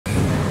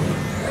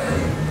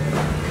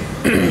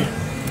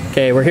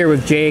Okay, we're here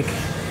with Jake.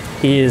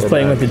 He is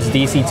playing with his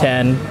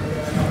DC10.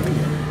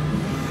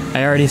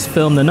 I already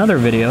filmed another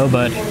video,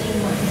 but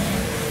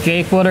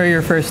Jake, what are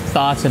your first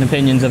thoughts and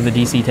opinions of the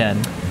DC10?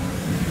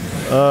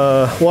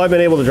 Well, I've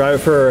been able to drive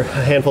it for a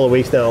handful of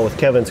weeks now with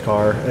Kevin's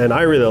car, and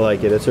I really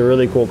like it. It's a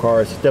really cool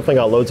car. It's definitely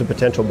got loads of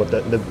potential, but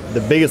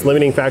the biggest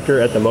limiting factor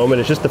at the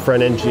moment is just the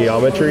front end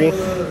geometry,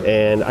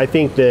 and I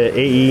think the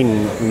AE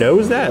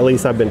knows that. At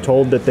least I've been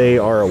told that they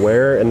are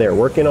aware and they're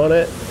working on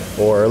it,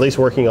 or at least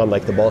working on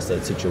like the ball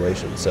stud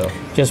situation. So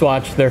just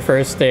watch their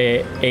first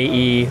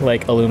AE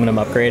like aluminum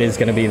upgrade is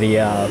going to be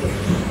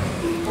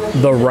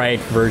the right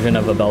version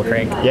of a bell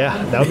crank.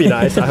 Yeah, that would be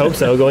nice. I hope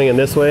so, going in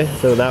this way,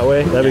 so that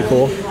way, that'd be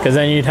cool. Because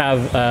then you'd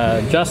have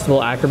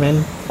adjustable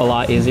Ackerman a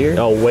lot easier.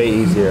 Oh, way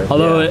easier.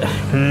 Although,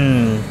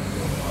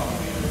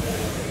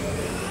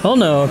 well,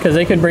 no, because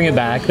they could bring it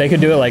back. They could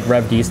do it like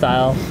Rev D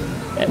style,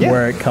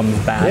 where it comes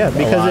back. Yeah,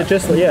 because it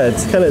just,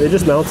 it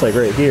just mounts like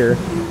right here.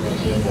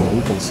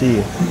 You can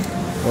see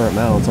where it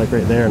mounts, like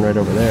right there and right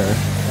over there.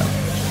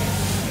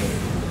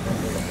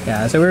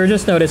 Yeah, so we were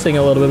just noticing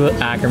a little bit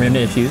of Ackerman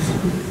issues.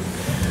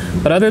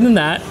 But other than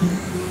that,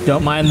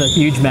 don't mind the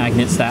huge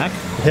magnet stack.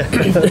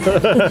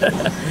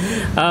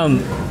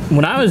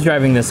 When I was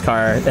driving this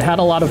car, it had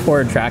a lot of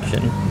forward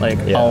traction, like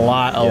a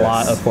lot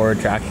of forward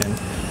traction.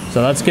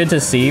 So that's good to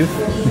see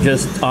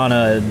just on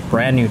a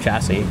brand new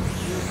chassis.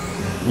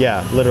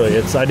 Yeah, literally,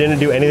 I didn't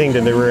do anything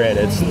to the rear end.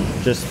 It's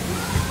just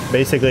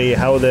basically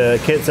how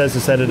the kit says to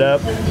set it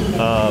up.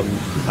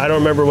 I don't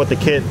remember what the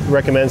kit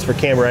recommends for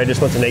camber. I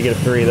just went to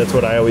 -3. That's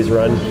what I always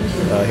run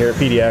here at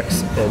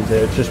PDX, and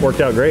it just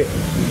worked out great.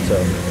 So,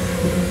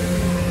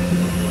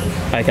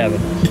 hi, Kevin.